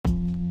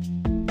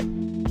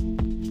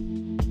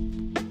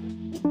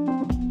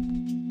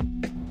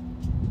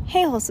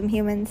Hey wholesome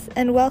humans,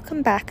 and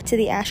welcome back to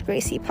the Ash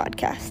Gracie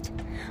podcast.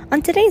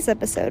 On today's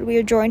episode, we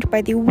are joined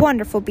by the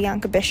wonderful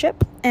Bianca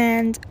Bishop,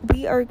 and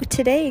we are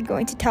today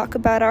going to talk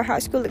about our high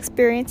school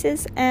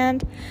experiences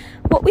and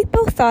what we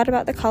both thought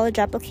about the college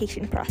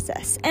application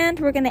process. And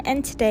we're going to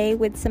end today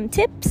with some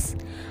tips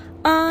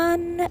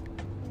on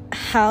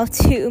how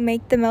to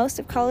make the most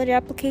of college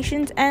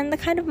applications and the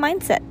kind of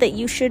mindset that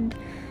you should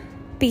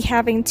be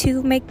having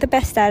to make the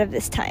best out of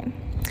this time.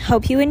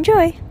 Hope you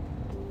enjoy!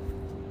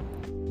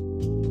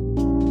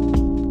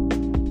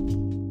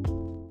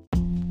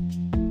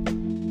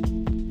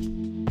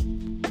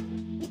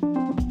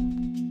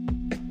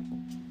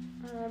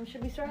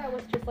 Should we start out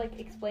with just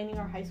explaining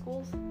our high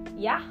schools?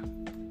 Yeah,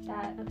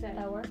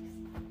 that works.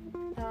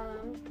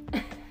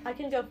 I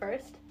can go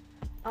first.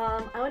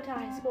 I went to a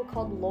high school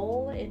called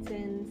Lowell. It's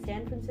in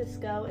San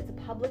Francisco. It's a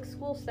public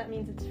school, so that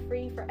means it's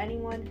free for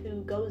anyone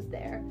who goes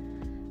there.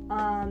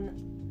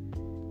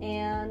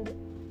 And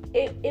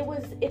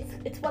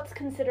it's what's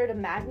considered a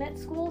magnet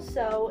school.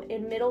 So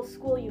in middle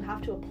school, you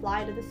have to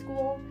apply to the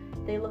school.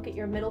 They look at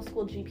your middle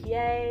school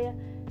GPA.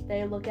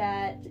 They look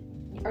at,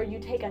 or you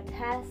take a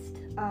test.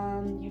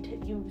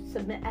 You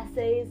submit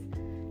essays,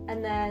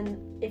 and then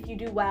if you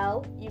do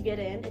well, you get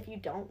in. If you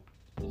don't,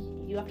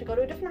 you have to go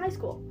to a different high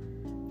school.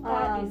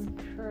 That is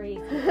crazy.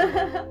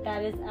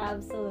 That is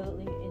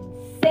absolutely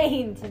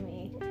insane to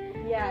me.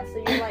 Yeah,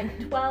 so you're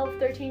 12,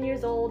 13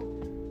 years old,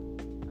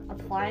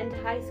 applying to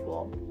high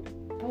school.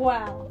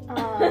 Wow.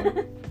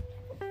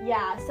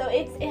 Yeah, so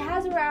it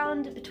has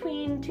around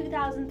between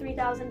 2,000,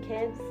 3,000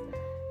 kids.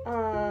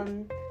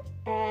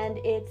 And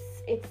it's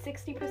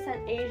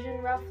 60%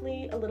 Asian,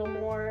 roughly, a little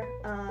more,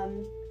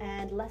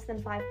 and less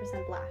than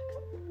 5% black.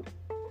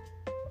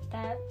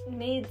 That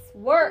needs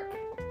work.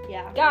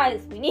 Yeah.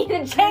 Guys, we need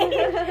to change.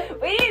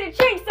 We need to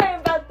change something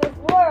about this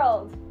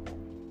world.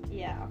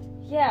 Yeah.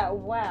 Yeah.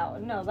 Wow.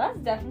 No, that's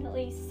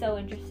definitely so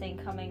interesting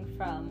coming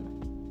from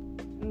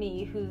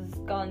me, who's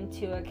gone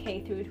to a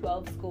K through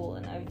 12 school,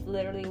 and I've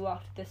literally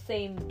walked the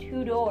same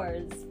two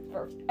doors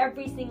for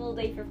every single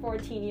day for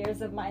 14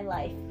 years of my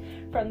life,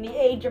 from the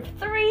age of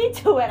 3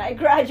 to when I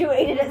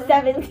graduated at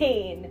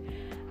 17.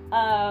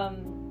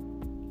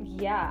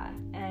 Yeah,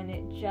 and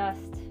it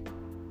just,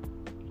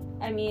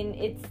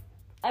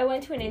 I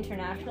went to an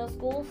international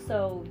school,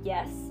 so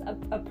yes,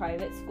 a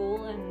private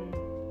school, and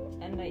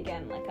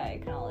again, I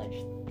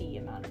acknowledge the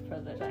amount of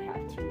privilege I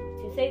have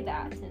to say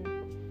that, and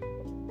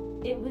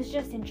it was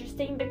just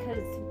interesting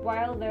because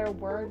while there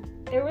was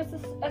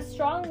a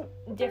strong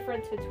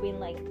difference between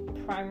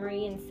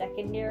primary and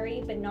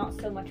secondary, but not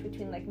so much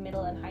between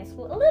middle and high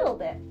school, a little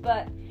bit,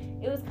 but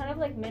it was kind of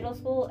middle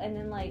school, and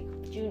then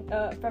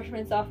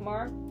freshman,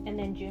 sophomore, and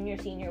then junior,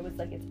 senior was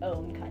its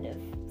own kind of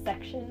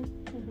section.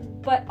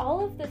 Mm-hmm. But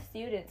all of the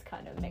students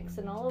kind of mixed,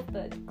 and all of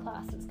the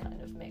classes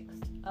kind of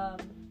mixed,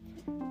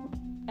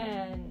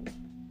 and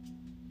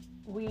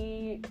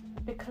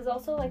because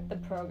also the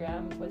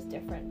program was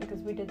different,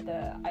 because we did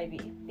the IB,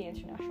 the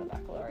International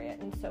Baccalaureate,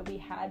 and so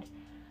we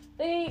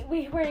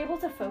were able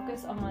to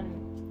focus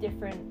on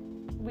different,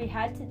 we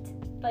had to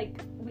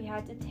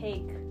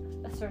take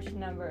a certain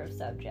number of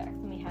subjects,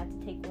 and we had to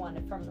take one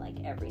from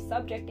every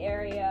subject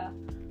area,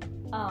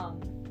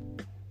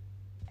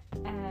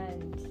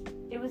 and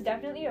it was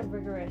definitely a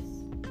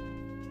rigorous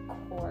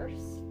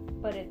course,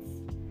 but I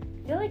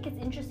feel it's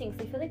interesting,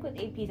 because I feel with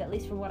APs, at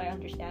least from what I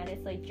understand,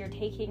 it's you're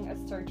taking a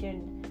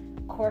certain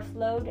course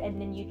load, and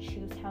then you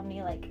choose how many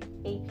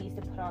APs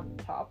to put on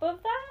top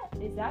of that.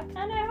 Is that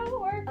kind of how it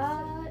works?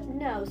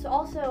 No. So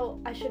also,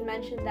 I should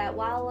mention that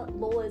while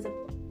Lowell is a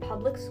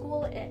public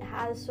school, it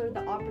has sort of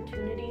the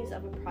opportunities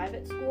of a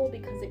private school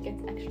because it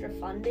gets extra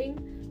funding,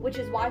 which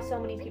is why so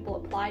many people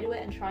apply to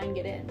it and try and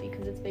get in,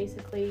 because it's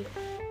basically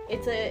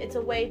it's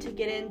a way to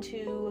get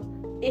into,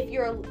 if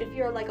you're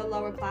a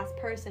lower class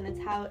person,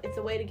 it's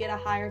a way to get a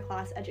higher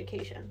class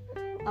education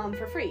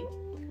for free.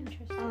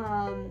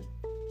 Interesting.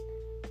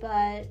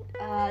 But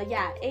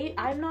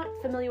I'm not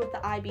familiar with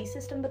the IB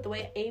system, but the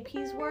way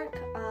APs work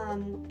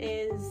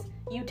is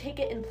you take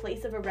it in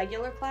place of a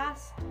regular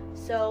class.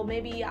 So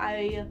maybe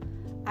I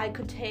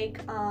could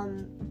take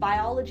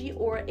biology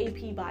or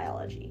AP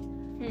biology.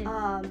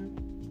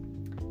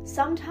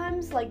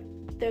 Sometimes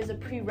there's a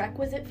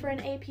prerequisite for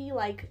an AP, you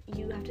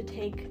have to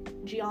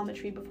take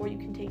geometry before you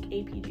can take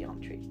AP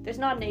geometry. There's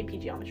not an AP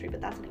geometry, but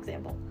that's an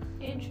example.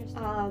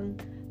 Interesting.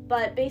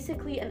 But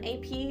basically, an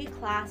AP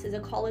class is a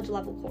college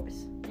level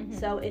course. Mm-hmm.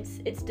 So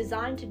it's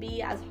designed to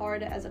be as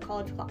hard as a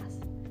college class,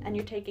 and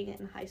you're taking it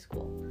in high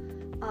school.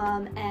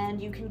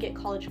 And you can get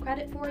college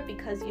credit for it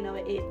because,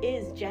 it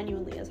is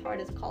genuinely as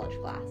hard as a college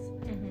class.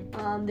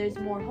 Mm-hmm. There's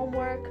more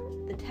homework,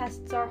 the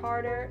tests are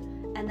harder,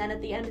 and then at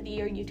the end of the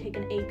year, you take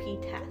an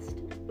AP test,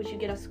 which you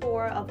get a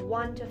score of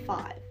 1 to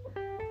 5.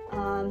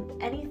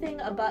 Anything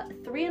above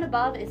 3 and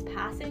above is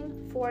passing,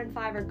 4 and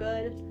 5 are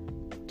good,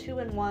 2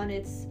 and 1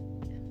 it's...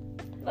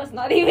 Let's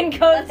not even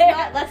go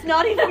there. Let's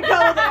not even go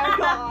there,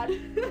 God.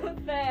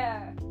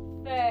 Fair.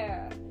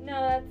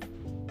 No,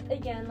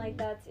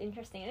 that's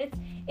interesting. And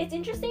it's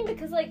interesting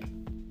because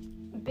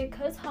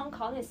Hong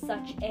Kong is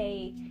such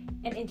a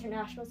an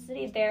international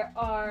study, there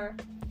are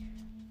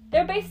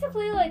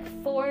basically like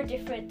 4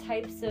 different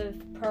types of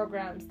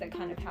programs that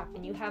kind of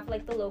happen. You have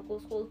like the local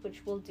schools,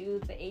 which will do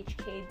the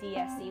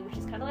HKDSE, which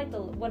is kind of like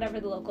whatever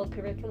the local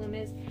curriculum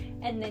is,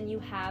 and then you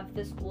have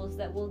the schools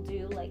that will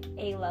do like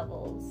A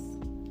levels,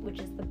 which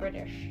is the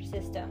British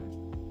system.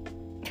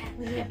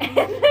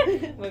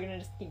 We're gonna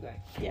just keep going.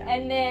 Yeah.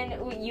 And then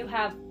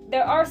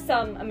there are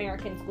some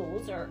American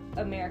schools or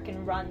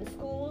American-run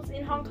schools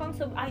in Hong Kong.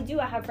 So I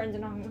have friends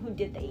in Hong Kong who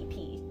did the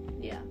AP.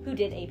 Yeah. Who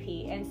did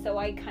AP, and so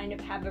I kind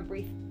of have a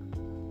brief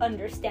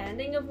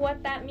understanding of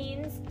what that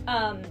means.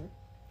 And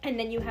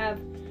then you have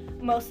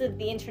most of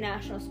the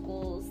international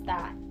schools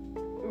that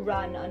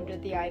run under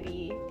the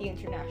IB, the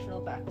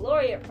International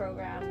Baccalaureate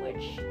program,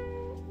 which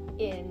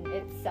in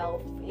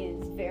itself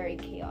is very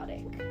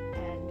chaotic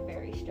and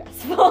very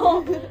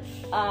stressful.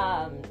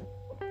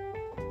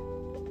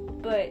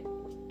 But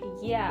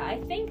yeah,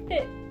 I think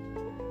that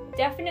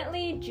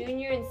definitely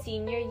junior and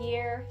senior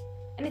year,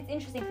 and it's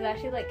interesting because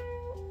actually like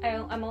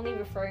I'm only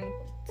referring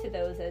to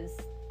those as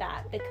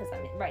that because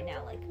I'm right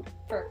now, like,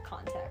 for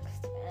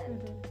context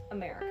and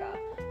America,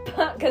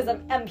 because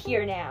I'm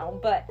here now,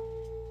 but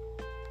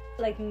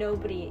like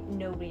nobody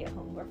at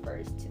home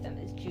refers to them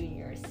as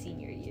junior or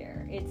senior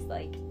year. It's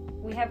like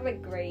we have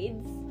like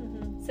grades,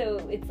 so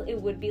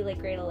it would be like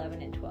grade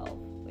 11 and 12,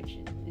 which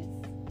is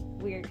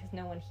weird because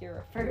no one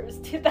here refers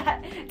to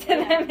them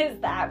as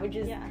that, which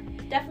is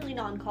definitely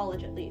not in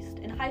college. At least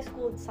in high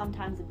school it's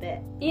sometimes a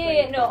bit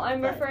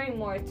I'm referring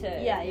more to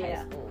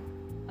high school.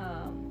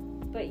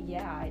 But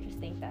yeah, I just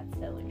think that's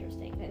so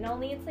interesting. And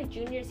only it's like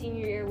junior,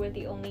 senior year were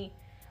the only,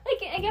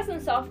 like, I guess in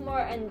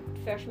sophomore and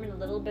freshman a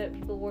little bit,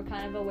 people were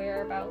kind of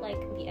aware about, like,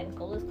 the end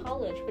goal is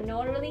college. But no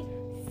one really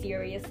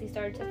seriously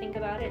started to think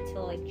about it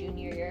till, like,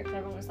 junior year. Because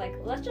everyone was like,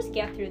 let's just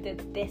get through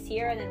this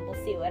year and then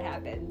we'll see what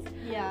happens.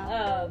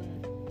 Yeah.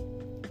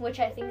 Which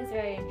I think is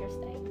very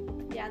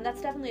interesting. Yeah, and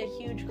that's definitely a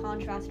huge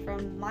contrast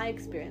from my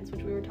experience,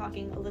 which we were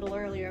talking a little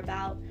earlier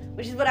about,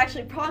 which is what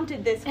actually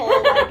prompted this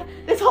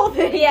whole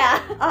thing. Yeah.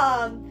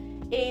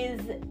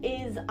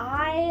 Is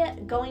I,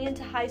 going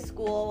into high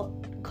school,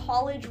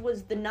 college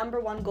was the number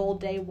one goal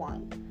day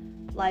one.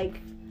 Like,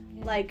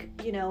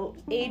 you know,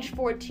 age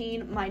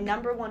 14, my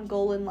number one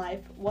goal in life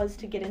was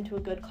to get into a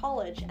good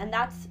college. And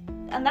that's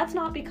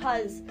not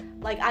because,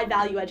 like, I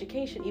value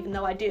education, even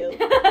though I do.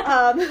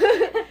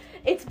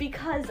 It's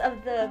because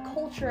of the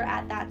culture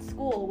at that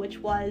school, which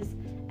was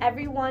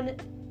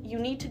you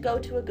need to go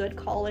to a good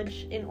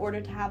college in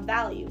order to have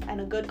value,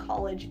 and a good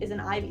college is an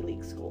Ivy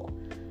League school.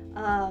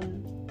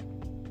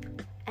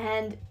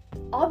 And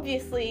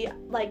obviously,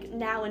 like,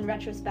 now in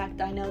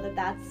retrospect, I know that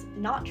that's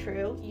not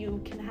true.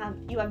 You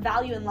have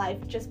value in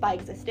life just by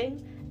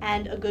existing,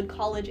 and a good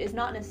college is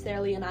not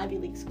necessarily an Ivy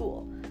League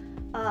school.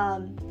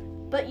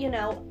 But, you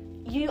know,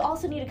 you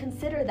also need to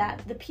consider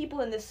that the people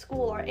in this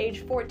school are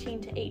age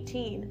 14 to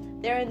 18.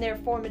 They're in their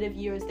formative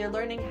years. They're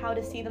learning how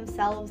to see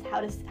themselves,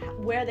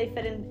 where they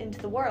fit into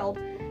the world.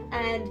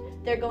 And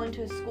they're going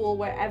to a school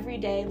where every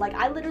day, like,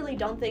 I literally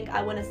don't think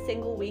I went a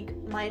single week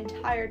my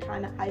entire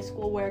time at high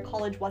school where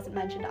college wasn't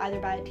mentioned either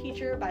by a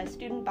teacher, by a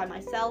student, by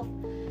myself.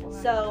 Wow.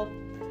 So,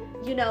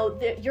 you know,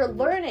 you're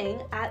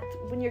learning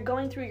when you're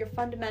going through your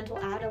fundamental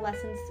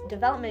adolescence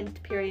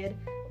development period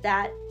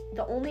that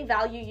the only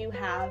value you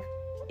have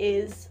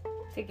is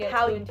to get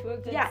into a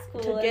good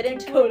school, to get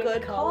into a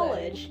good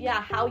college.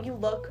 Yeah, how you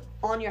look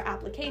on your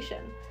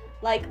application.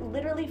 Like,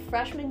 literally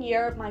freshman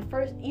year, my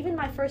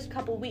first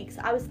couple weeks,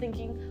 I was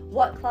thinking,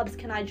 what clubs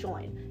can I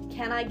join?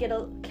 Can I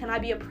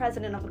be a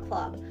president of a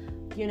club?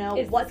 You know,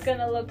 what's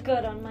gonna look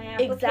good on my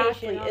application?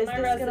 Exactly. Is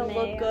this gonna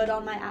look good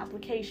on my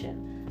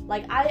application?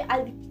 Like,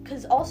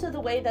 because also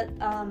the way that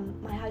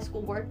my high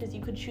school worked is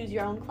you could choose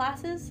your own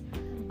classes,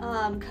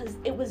 because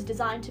it was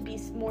designed to be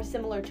more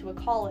similar to a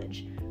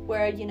college,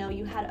 where, you know,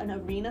 you had an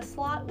arena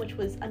slot, which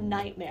was a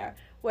nightmare,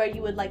 where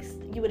you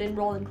would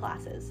enroll in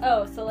classes.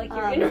 Oh, so like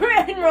your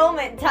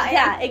enrollment time.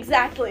 Yeah,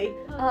 exactly.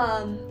 We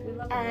love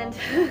and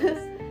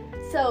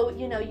so,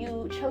 you know,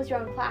 you chose your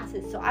own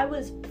classes. So I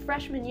was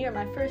freshman year,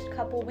 my first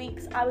couple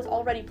weeks, I was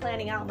already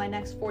planning out my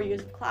next 4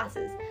 years of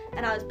classes,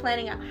 and I was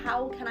planning out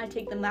how can I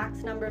take the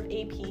max number of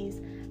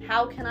APs,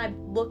 how can I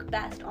look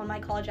best on my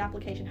college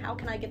application, how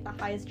can I get the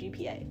highest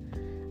GPA.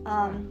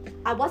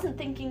 I wasn't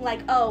thinking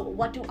like, oh,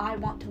 what do I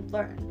want to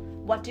learn?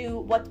 What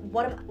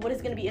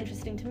is going to be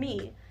interesting to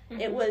me?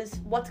 Mm-hmm. It was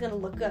what's going to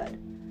look good.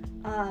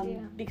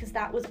 Because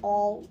that was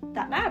all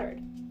that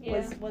mattered.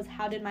 Was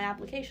how did my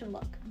application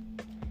look?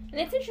 And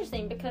it's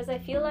interesting because I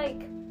feel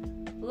like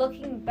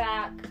looking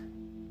back,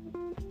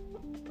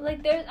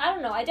 like I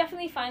don't know, I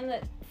definitely found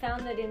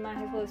that in my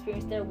high school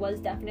experience there was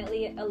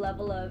definitely a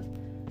level of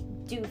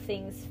do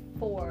things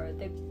for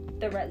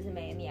the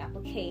resume and the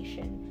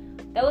application.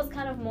 That was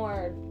kind of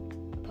more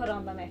put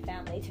on by my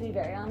family, to be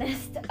very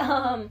honest.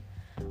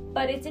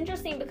 But it's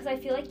interesting because I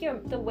feel like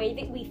the way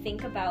that we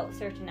think about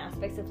certain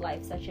aspects of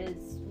life, such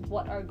as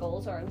what our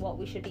goals are and what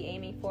we should be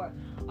aiming for,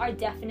 are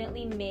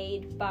definitely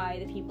made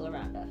by the people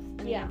around us and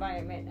the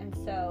environment. And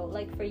so,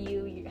 like, for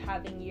you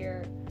having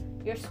your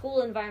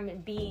school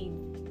environment be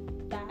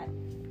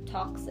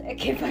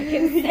toxic, if I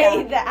can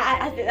say that.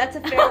 I think that's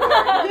a fair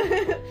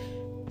word.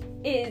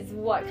 Is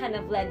what kind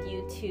of led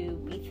you to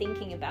be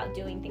thinking about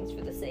doing things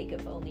for the sake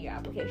of only your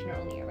application or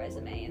only your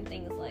resume, and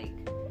things like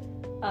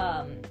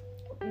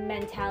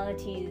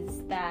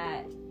mentalities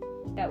that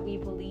we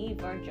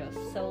believe are just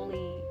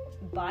solely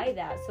by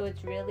that. So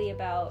it's really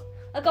about,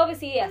 like,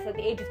 obviously, yes, at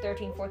the age of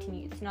 13,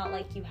 14, it's not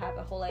like you have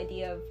a whole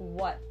idea of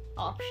what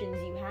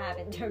options you have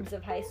in terms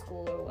of high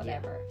school or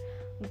whatever.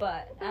 Yeah.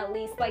 But at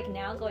least, like,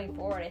 now going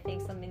forward, I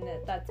think something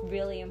that's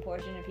really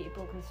important and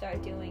people can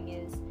start doing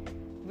is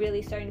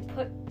really starting to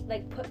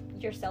put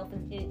yourself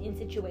in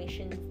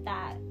situations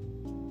that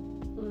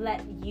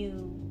let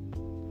you,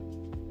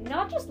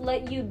 not just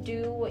let you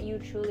do what you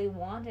truly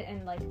want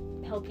and, like,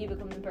 help you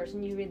become the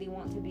person you really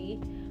want to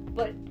be,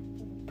 but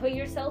put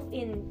yourself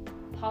in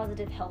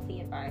positive, healthy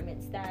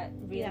environments that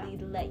really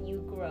let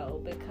you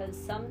grow. Because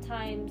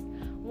sometimes,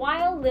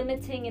 while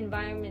limiting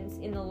environments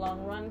in the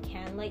long run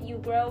can let you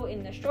grow,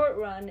 in the short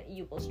run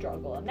you will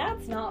struggle, and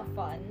that's not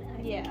fun.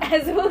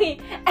 As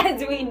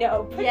we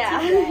know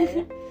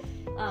pretty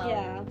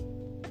well.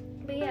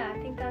 But yeah, I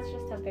think that's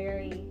just a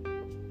very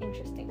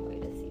interesting way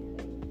to see things.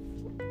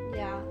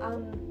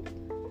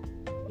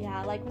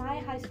 Like, my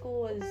high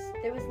school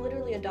there was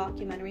literally a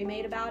documentary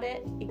made about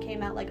it. It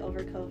came out, like, over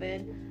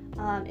COVID.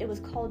 It was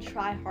called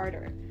Try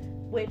Harder,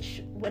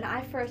 which, when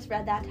I first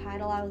read that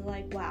title, I was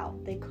like, wow,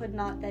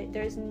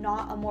 there's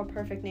not a more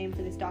perfect name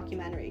for this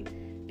documentary,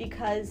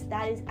 because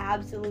that is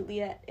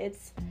absolutely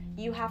it.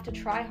 You have to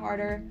try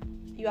harder.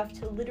 You have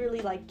to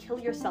literally, like, kill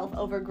yourself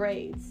over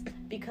grades,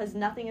 because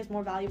nothing is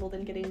more valuable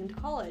than getting into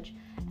college.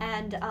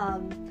 And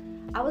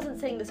I wasn't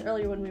saying this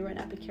earlier when we were in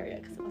Epicuria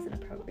because it wasn't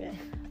appropriate,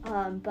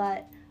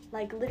 but,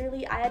 like,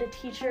 literally, I had a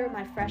teacher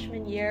my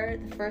freshman year,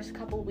 the first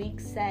couple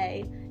weeks,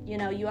 say, you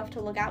know, you have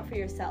to look out for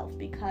yourself,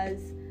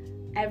 because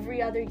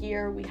every other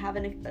year we have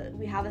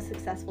a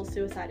successful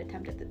suicide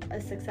attempt at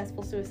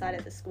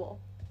the school,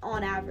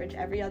 on average,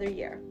 every other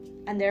year.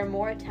 And there are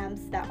more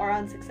attempts that are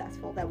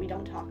unsuccessful that we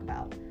don't talk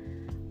about.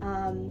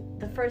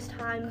 The first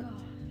time,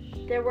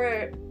 there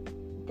were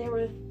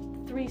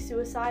 3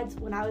 suicides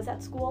when I was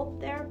at school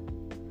there.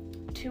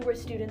 2 were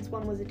students,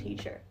 1 was a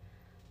teacher.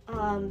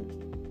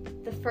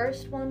 The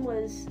first one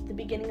was the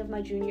beginning of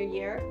my junior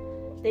year.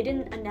 They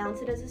didn't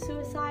announce it as a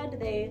suicide.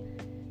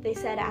 They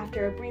said,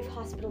 after a brief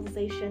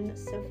hospitalization,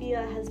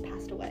 Sophia has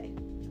passed away.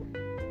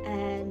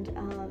 And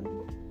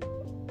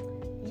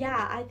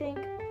I think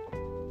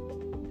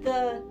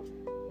the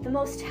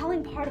most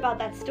telling part about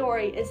that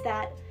story is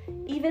that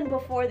even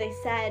before they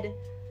said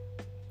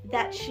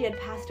that she had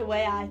passed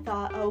away, I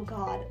thought, oh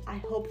God, I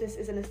hope this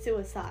isn't a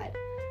suicide,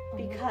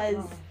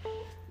 because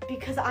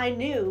I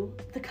knew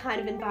the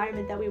kind of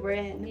environment that we were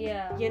in,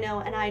 you know,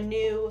 and I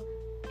knew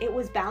it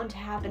was bound to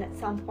happen at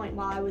some point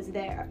while I was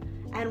there.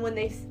 And when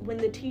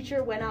the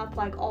teacher went up,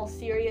 like, all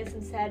serious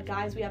and said,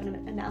 guys, we have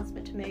an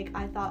announcement to make,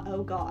 I thought,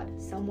 oh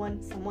God, someone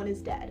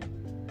is dead.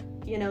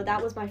 You know,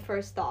 that was my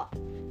first thought.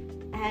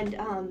 And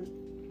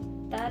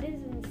that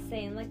is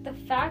insane. Like, the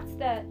fact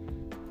that,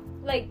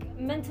 like,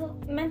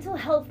 mental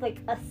health, like,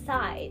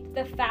 aside,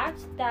 the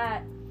fact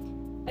that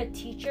a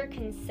teacher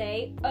can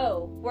say,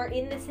 oh, we're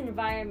in this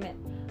environment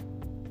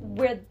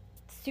where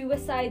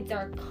suicides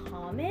are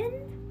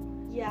common,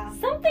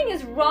 something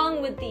is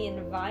wrong with the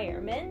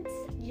environment.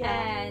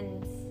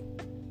 And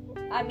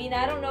I mean,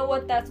 I don't know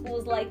what that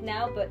school's like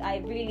now, but I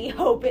really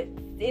hope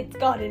it's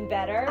gotten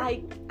better.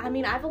 I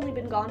mean, I've only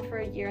been gone for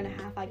a year and a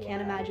half. I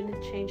can't imagine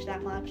it changed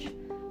that much.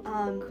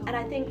 And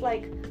I think,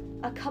 like,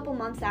 a couple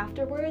months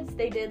afterwards,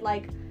 they did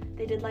like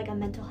a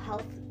mental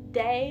health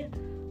day,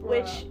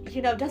 which,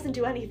 you know, doesn't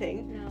do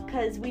anything,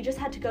 because we just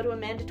had to go to a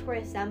mandatory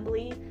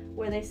assembly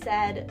where they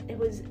said it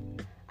was,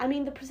 I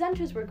mean, the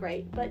presenters were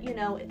great, but, you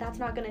know, that's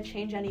not going to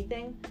change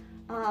anything.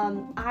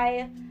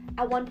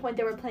 At one point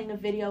they were playing a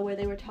video where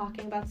they were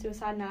talking about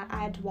suicide, and I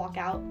had to walk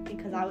out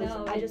because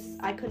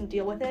I couldn't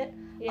deal with it.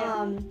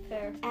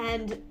 Fair.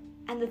 And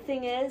the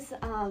thing is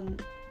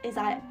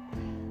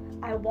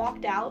I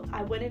walked out,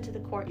 I went into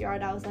the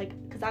courtyard, I was like,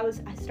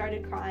 because I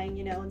started crying,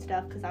 you know, and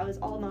stuff, because I was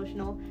all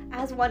emotional,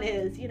 as one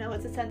is, you know,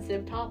 it's a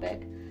sensitive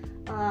topic.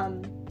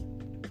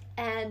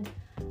 And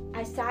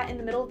I sat in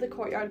the middle of the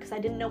courtyard because I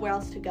didn't know where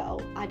else to go.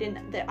 I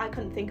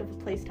couldn't think of a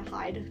place to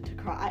hide to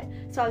cry.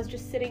 So I was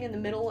just sitting in the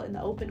middle in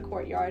the open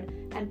courtyard,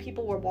 and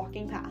people were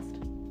walking past,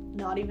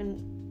 not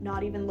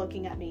even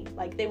looking at me.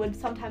 Like, they would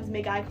sometimes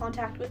make eye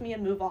contact with me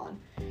and move on.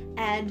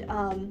 And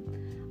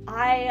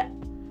I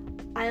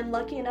am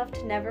lucky enough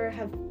to never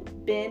have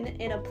been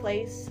in a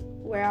place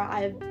where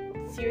I've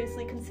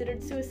seriously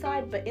considered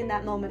suicide, but in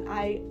that moment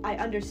I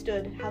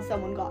understood how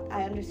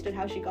I understood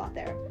how she got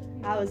there.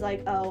 I was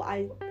like, oh,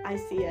 I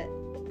see it.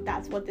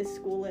 That's what this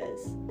school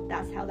is.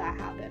 That's how that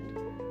happened.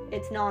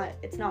 It's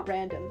not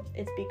random.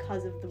 It's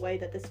because of the way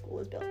that this school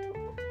is built.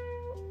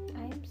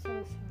 I am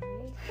so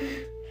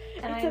sorry.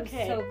 And It's I'm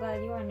okay. so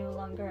glad you are no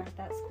longer at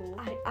that school.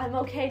 I'm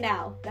okay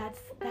now. That's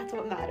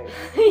what matters.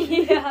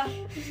 Yeah.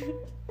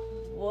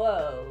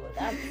 Whoa.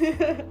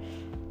 That's...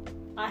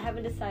 I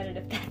haven't decided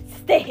if that's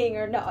staying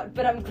or not,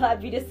 but I'm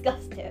glad we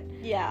discussed it.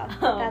 Yeah,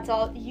 that's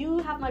all. You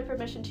have my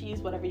permission to use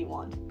whatever you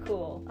want.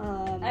 Cool.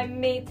 I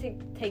may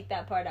take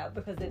that part out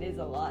because it is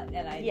a lot,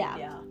 and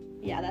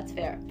yeah, that's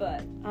fair.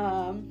 But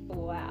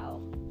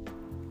wow.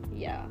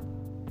 Yeah.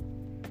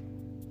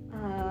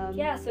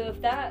 Yeah. So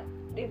if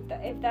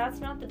that's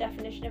not the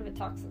definition of a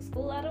toxic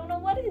school, I don't know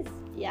what is.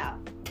 Yeah.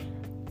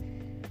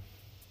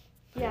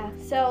 Yeah.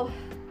 So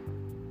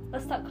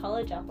let's talk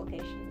college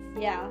applications.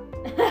 Yeah.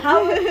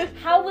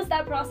 How was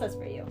that process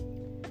for you?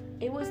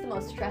 It was the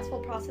most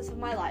stressful process of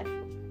my life.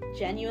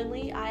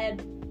 Genuinely, I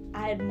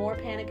had more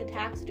panic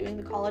attacks doing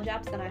the college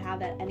apps than I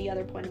have at any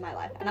other point in my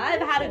life. And I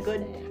have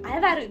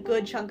had a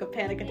good chunk of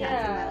panic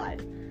attacks in my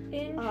life.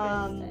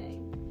 Interesting.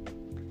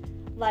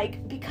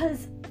 Like,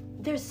 because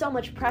there's so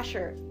much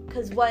pressure.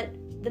 Because what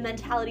the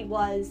mentality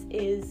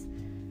is,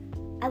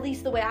 at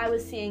least the way I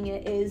was seeing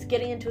it, is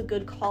getting into a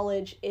good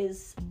college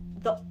is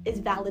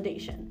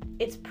validation.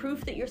 It's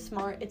proof that you're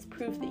smart. It's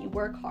proof that you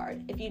work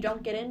hard. If you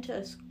don't get into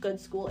a good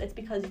school, it's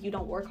because you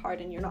don't work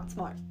hard and you're not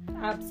smart.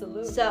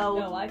 Absolutely. So,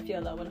 no, I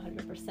feel that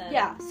 100%.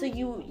 Yeah, so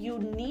you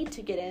need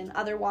to get in,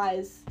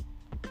 otherwise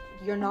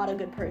you're not a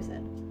good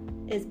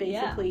person, is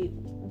basically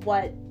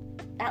what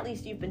at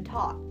least you've been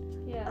taught.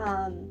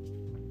 Yeah.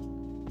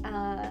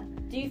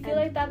 Do you feel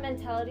like that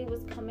mentality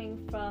was coming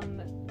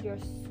from your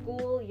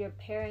school, your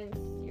parents,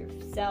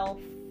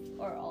 yourself,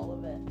 or all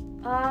of it?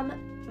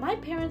 My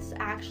parents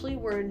actually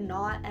were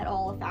not at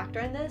all a factor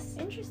in this.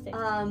 Interesting.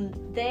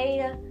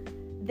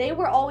 They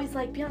were always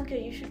like, Bianca,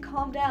 you should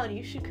calm down.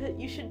 You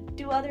should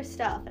do other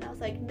stuff. And I was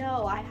like,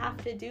 no, I have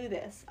to do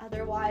this.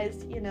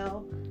 Otherwise,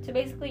 So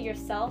basically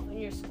yourself and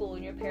your school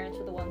and your parents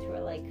were the ones who were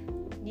like,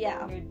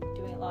 yeah, you're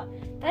doing a lot.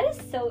 That is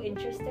so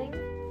interesting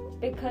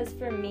because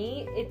for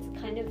me, it's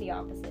kind of the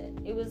opposite.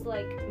 It was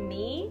like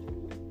me,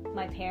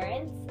 my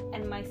parents,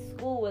 and my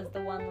school was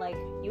the one like,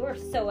 you are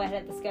so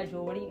ahead of the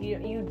schedule. What do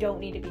you don't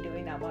need to be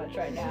doing that much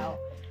right now.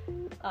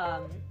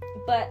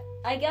 But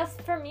I guess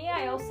for me,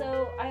 I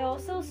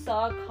also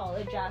saw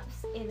college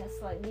apps in a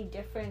slightly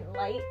different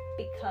light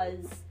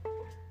because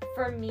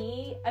for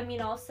me, I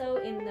mean, also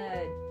in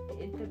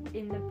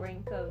the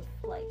brink of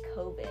like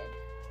COVID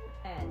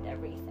and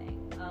everything,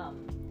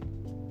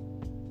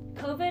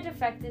 COVID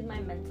affected my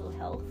mental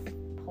health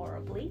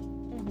horribly.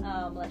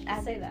 Let's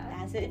just say that.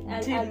 As it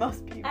did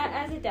most people.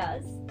 As it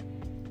does.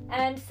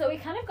 And so we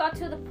kind of got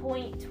to the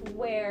point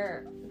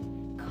where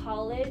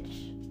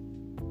college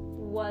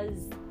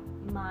was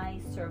my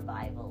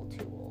survival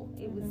tool.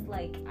 It was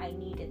like I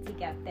needed to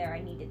get there.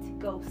 I needed to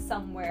go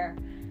somewhere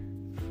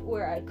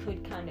where I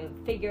could kind of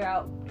figure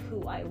out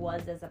who I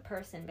was as a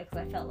person because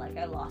I felt like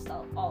I lost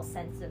all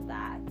sense of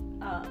that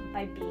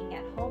by being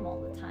at home all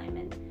the time.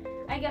 And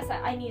I guess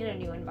I needed a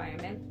new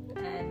environment.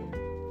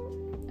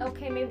 And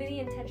okay, maybe the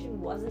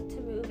intention wasn't to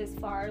move as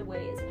far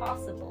away as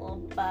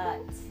possible,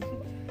 but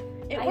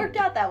it worked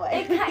out that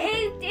way.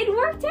 It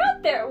worked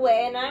out that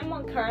way, and I'm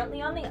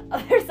currently on the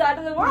other side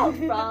of the world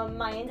from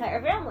my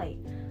entire family.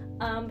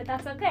 But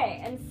that's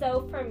okay. And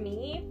so for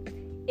me,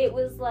 it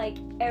was like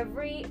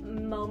every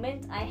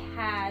moment I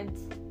had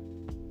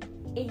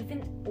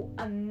even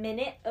a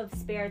minute of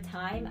spare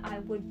time, I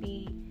would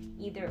be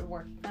either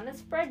working on a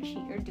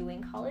spreadsheet or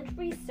doing college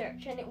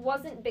research. And it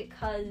wasn't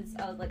because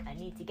I was like, I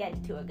need to get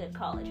into a good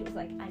college. It was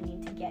like, I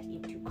need to get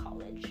into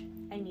college.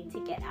 I need to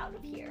get out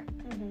of here.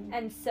 Mm-hmm.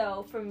 And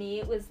so for me,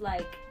 it was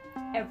like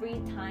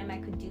every time I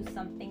could do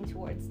something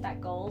towards that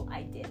goal,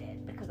 I did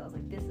it because I was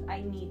like,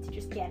 I need to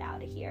just get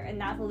out of here. And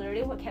that's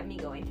literally what kept me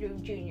going through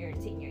junior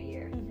and senior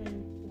year,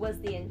 was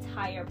the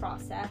entire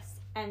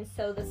process. And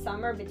so the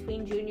summer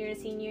between junior and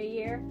senior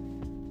year,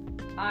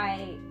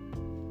 I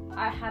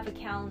have a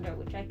calendar,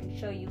 which I can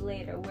show you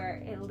later,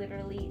 where it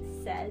literally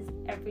says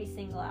every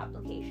single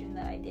application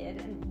that I did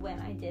and when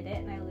I did it,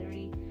 and I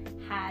literally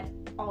had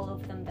all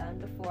of them done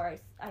before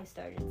I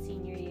started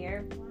senior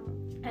year.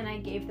 And I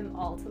gave them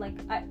all to my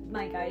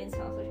guidance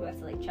counselor who has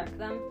to check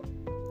them.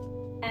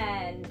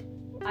 And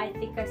I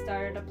think I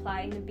started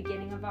applying the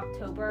beginning of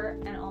October,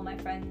 and all my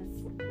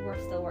friends were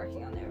still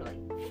working on their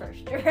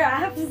first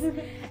drafts.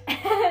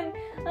 And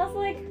I was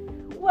like,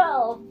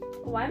 well,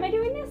 why am I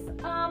doing this?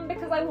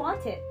 Because I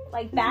want it,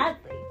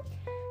 badly.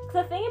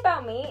 Because the thing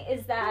about me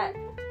is that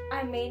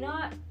I may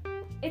not,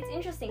 it's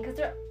interesting because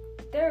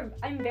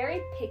I'm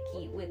very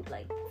picky with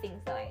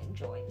things that I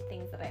enjoy and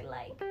things that I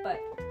like, but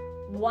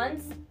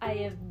once I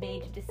have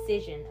made a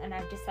decision and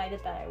I've decided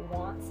that I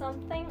want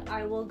something,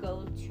 I will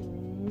go to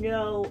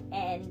no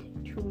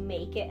end to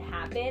make it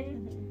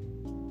happen.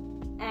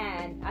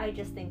 And I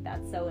just think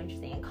that's so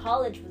interesting. And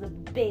college was a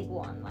big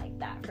one like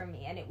that for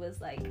me. And it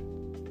was like,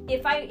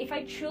 if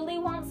I truly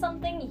want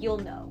something, you'll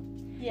know.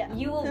 Yeah.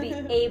 You will be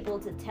able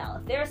to tell.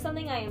 If there's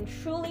something I am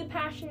truly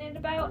passionate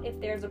about,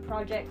 if there's a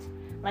project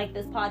like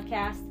this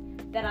podcast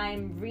that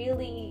I'm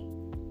really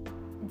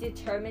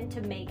determined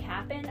to make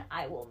happen,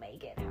 I will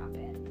make it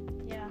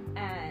happen. Yeah.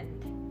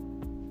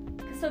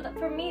 And so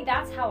for me,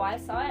 that's how I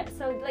saw it.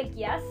 So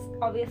yes,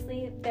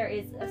 obviously there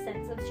is a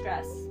sense of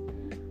stress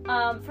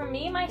For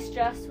me, my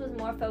stress was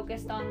more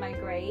focused on my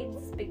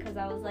grades because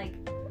I was like,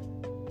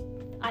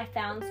 I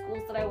found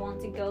schools that I want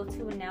to go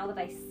to, and now that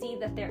I see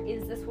that there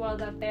is this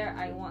world out there,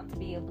 I want to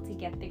be able to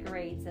get the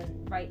grades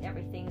and write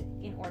everything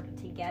in order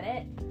to get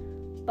it.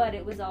 But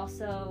it was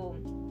also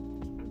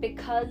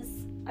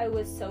because I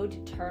was so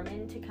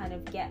determined to kind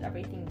of get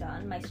everything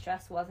done. My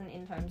stress wasn't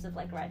in terms of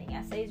like writing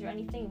essays or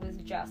anything. It was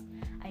just,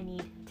 I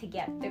need to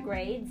get the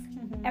grades.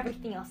 Mm-hmm.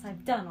 Everything else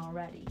I've done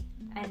already.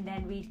 And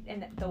then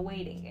and the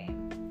waiting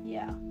game.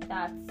 Yeah.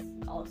 That's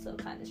also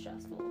kind of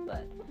stressful.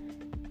 But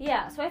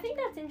yeah, so I think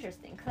that's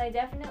interesting because I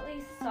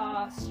definitely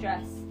saw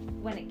stress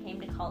when it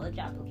came to college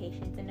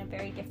applications in a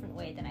very different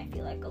way than I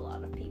feel like a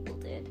lot of people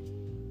did.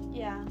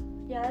 Yeah,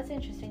 that's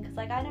interesting because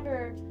like I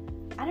never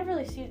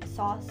really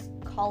saw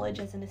college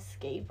as an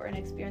escape or an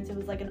experience. It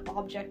was like an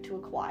object to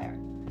acquire.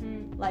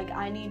 Like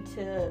I need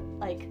to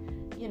like,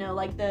 you know,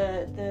 like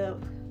the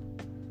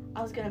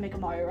I was gonna make a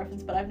Mario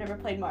reference, but I've never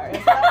played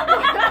Mario. So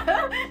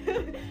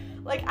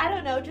like I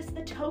don't know, just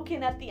the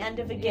token at the end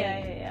of a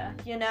game. Yeah.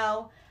 You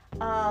know.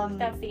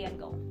 That's the end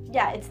goal.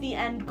 Yeah, it's the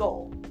end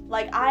goal.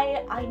 Like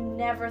I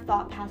never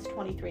thought past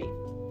 23.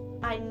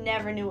 I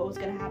never knew what was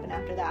gonna happen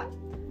after that.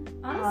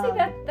 Honestly,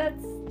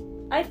 that's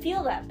I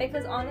feel that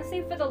because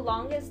honestly, for the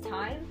longest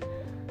time,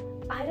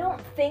 I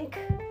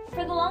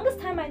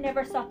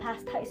never saw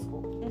past high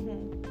school.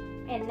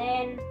 Mm-hmm. And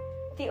then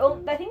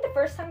I think the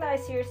first time that I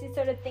seriously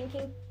started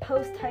thinking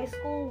post high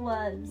school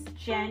was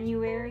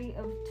January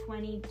of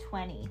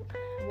 2020.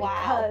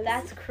 Wow,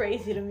 that's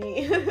crazy to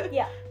me.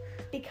 Yeah,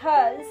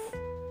 because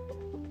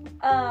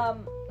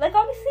like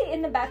obviously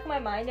in the back of my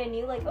mind I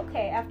knew like,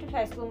 okay, after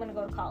high school I'm gonna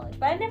go to college,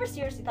 but I never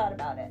seriously thought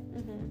about it.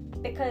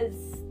 Mm-hmm.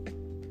 Because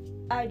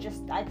I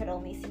could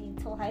only see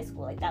till high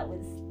school. Like that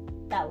was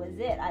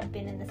it. I'd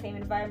been in the same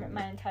environment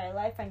my entire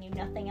life. I knew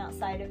nothing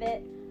outside of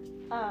it.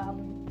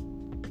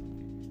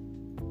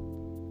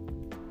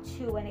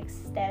 To an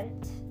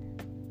extent,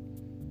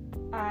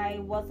 I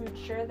wasn't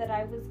sure that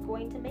I was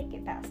going to make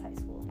it past high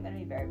school. I'm gonna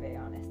be very, very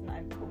honest, and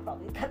I will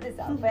probably cut this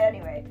out. But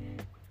anyway,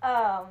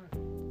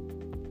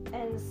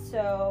 and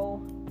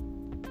so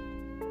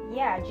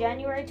yeah,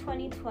 January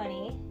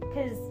 2020,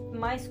 because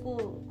my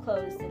school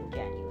closed in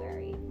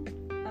January.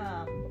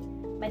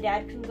 My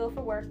dad couldn't go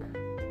for work,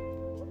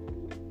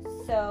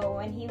 so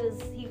and he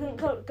couldn't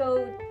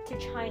go to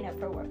China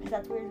for work because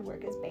that's where his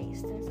work is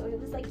based. And so he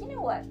was like, you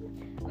know what,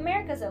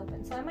 America's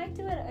open, so I might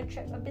do a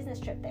business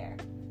trip there.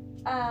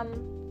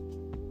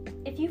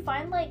 If you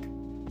find like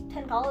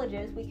 10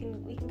 colleges, we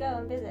can go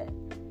and visit.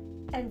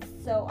 And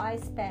so I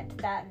spent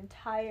that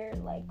entire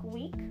like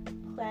week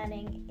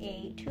planning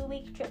a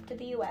 2-week trip to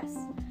the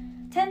US.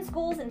 10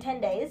 schools in 10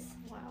 days.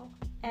 Wow.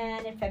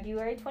 And in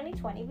February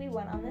 2020, we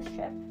went on this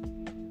trip.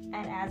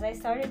 And as I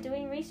started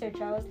doing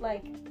research, I was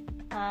like,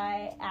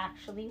 I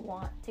actually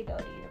want to go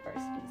to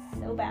university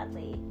so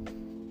badly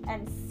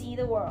and see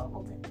the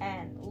world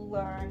and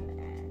learn.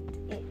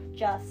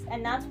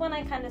 And that's when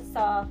I kind of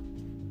saw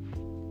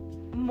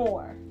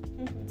more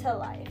to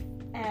life.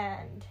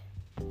 And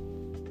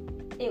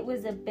it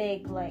was a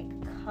big, like,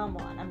 come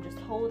on, I'm just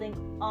holding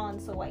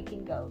on so I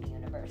can go to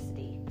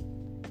university.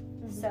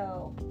 Mm-hmm.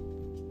 So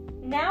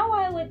now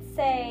I would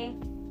say,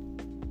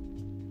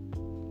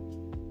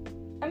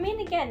 I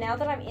mean, again, now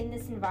that I'm in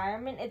this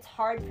environment, it's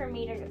hard for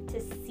me to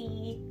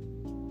see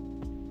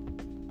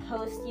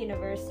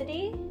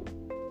post-university,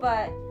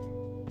 but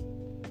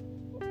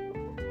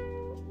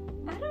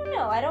I don't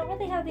know. I don't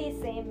really have the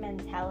same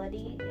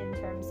mentality in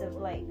terms of,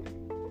 like,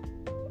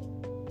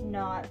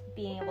 not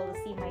being able to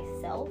see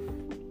myself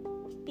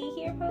be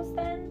here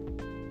post-then.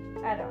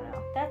 I don't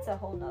know. That's a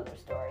whole nother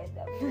story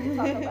that we can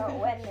talk about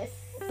when this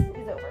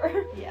is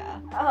over. Yeah.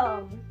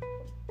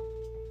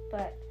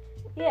 But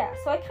yeah,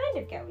 so I kind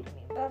of get what you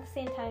mean, but at the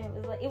same time,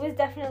 it was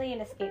definitely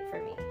an escape for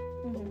me.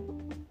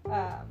 Mm-hmm.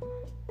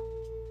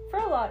 For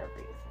a lot of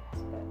reasons,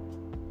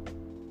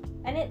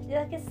 and it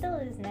still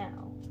is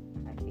now.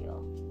 I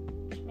feel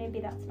maybe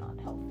that's not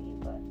healthy,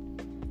 but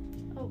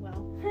oh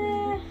well.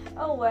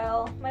 Oh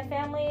well. My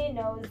family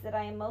knows that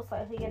I am most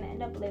likely going to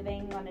end up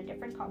living on a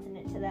different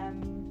continent to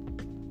them,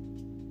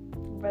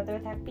 whether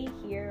that be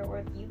here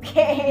or the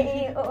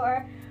UK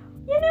or,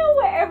 you know,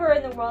 wherever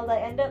in the world I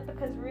end up,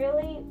 because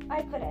really,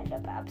 I could end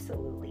up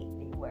absolutely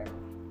anywhere.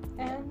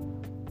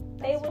 And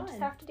they would just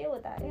have to deal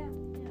with that, yeah.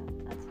 Yeah,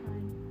 that's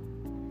fine.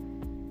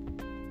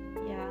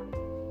 Yeah.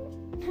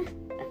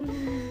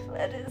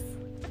 Let us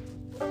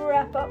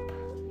wrap up.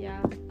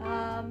 Yeah.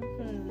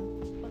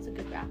 What's a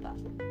good wrap up?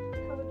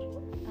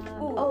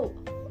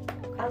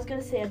 I was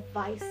gonna say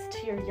advice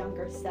to your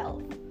younger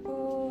self.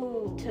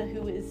 Ooh. To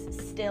who is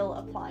still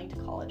applying to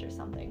college or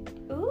something.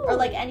 Ooh. Or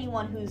like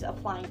anyone who's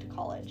applying to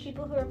college.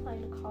 People who are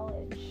applying to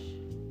college.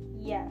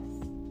 Yes.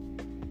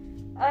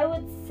 I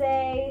would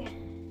say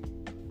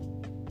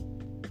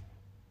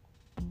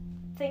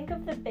think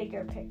of the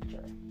bigger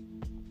picture.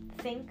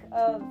 Think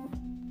of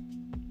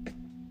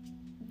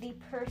the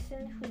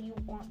person who you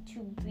want to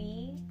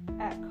be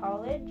at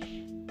college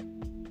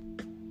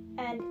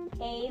and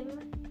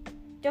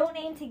don't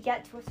aim to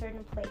get to a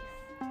certain place.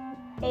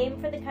 aim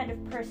for the kind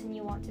of person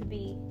you want to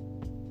be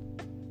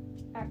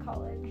at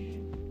college.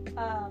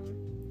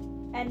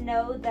 And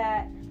know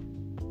that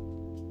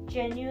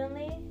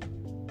genuinely,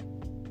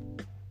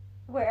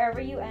 wherever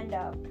you end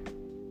up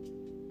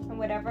and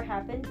whatever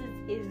happens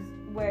is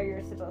where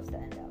you're supposed to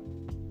end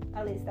up.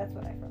 At least that's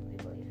what I firmly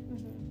believe.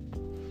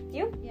 Mm-hmm.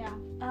 You? Yeah.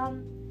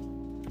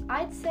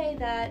 I'd say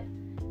that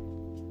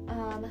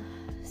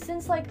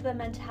since like the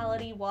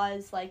mentality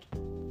was like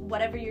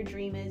whatever your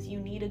dream is, you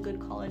need a good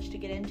college to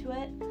get into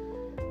it.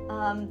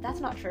 That's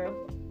not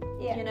true.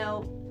 Yeah. You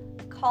know,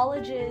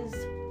 college is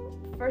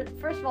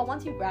first of all,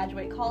 once you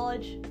graduate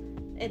college,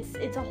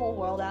 it's a whole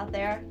world out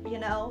there, you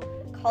know.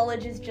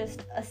 College is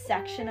just a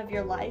section of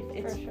your life.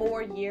 It's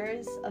 4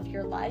 years of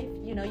your life.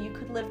 You know, you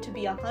could live to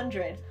be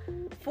 100.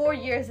 4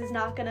 years is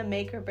not going to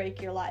make or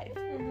break your life.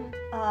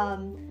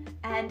 Mm-hmm.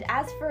 And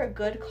as for a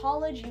good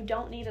college, you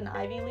don't need an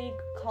Ivy League.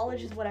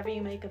 College is whatever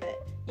you make of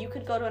it. You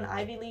could go to an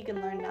Ivy League and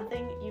learn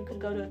nothing. You could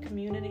go to a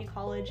community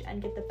college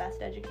and get the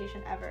best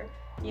education ever.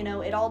 You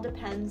know, it all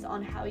depends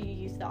on how you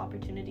use the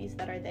opportunities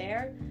that are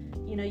there.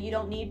 You know, you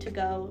don't need to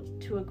go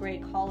to a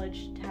great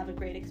college to have a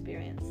great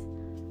experience.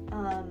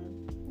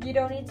 You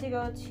don't need to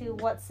go to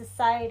what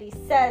society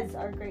says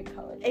are great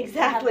colleges.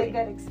 Exactly. To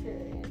have a good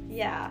experience.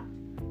 Yeah.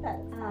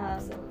 That's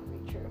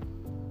absolutely true.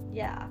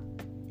 Yeah.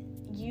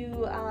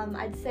 You,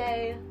 I'd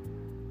say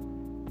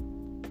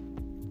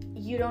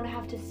you don't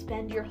have to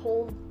spend your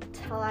whole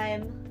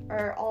time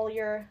or all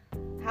your,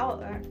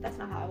 that's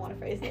not how I want to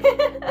phrase it.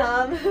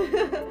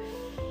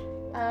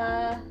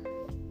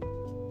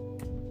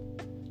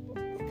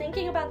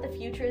 Thinking about the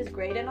future is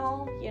great and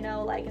all, you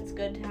know, like it's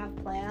good to have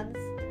plans,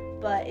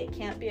 but it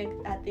can't be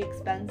at the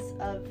expense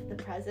of the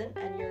present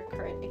and your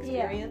current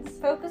experience.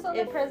 Yeah. Focus on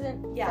the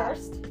present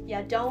first.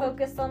 Yeah, don't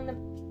focus on the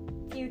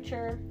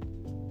future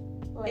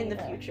later. In the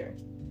future.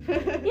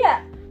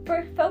 Yeah,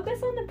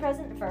 focus on the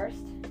present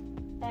first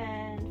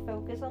and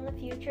focus on the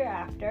future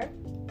after,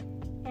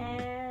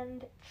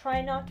 and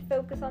try not to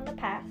focus on the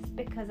past,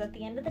 because at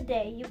the end of the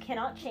day you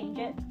cannot change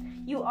it.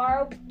 You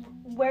are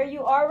where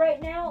you are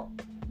right now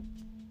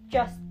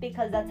just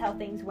because that's how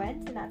things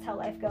went and that's how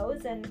life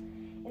goes. And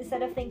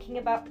instead of thinking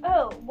about,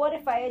 oh, what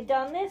if I had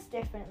done this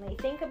differently,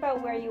 think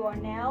about where you are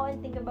now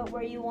and think about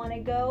where you want to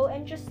go,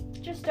 and just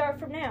start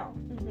from now.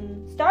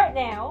 Mm-hmm. Start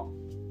now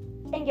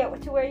and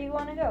get to where you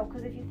want to go,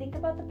 because if you think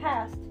about the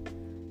past,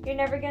 you're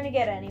never going to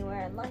get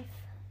anywhere in life.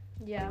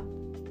 Yeah.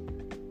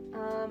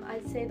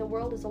 I'd say the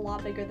world is a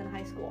lot bigger than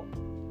high school.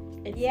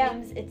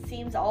 It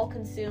seems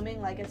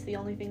all-consuming, like it's the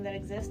only thing that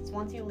exists.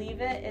 Once you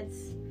leave it,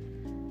 it's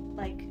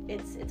like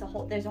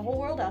there's a whole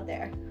world out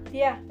there.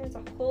 Yeah, there's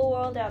a whole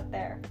world out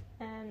there,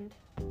 and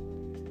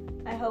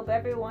I hope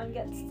everyone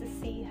gets to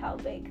see how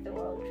big the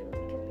world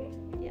truly can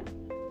be. Yeah.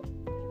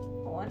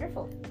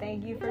 Wonderful.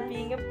 Thank you for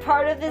being a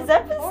part of this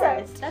episode.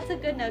 Course. That's a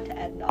good note to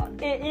end on.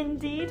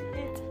 Indeed,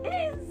 it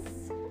is.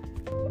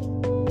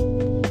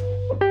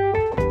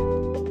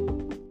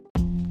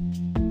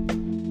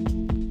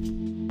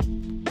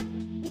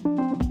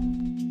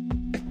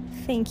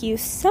 Thank you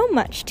so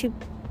much to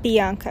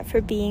Bianca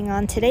for being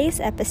on today's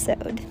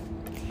episode.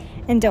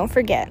 And don't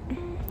forget,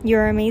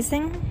 you're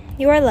amazing,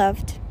 you are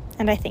loved,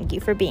 and I thank you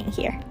for being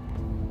here.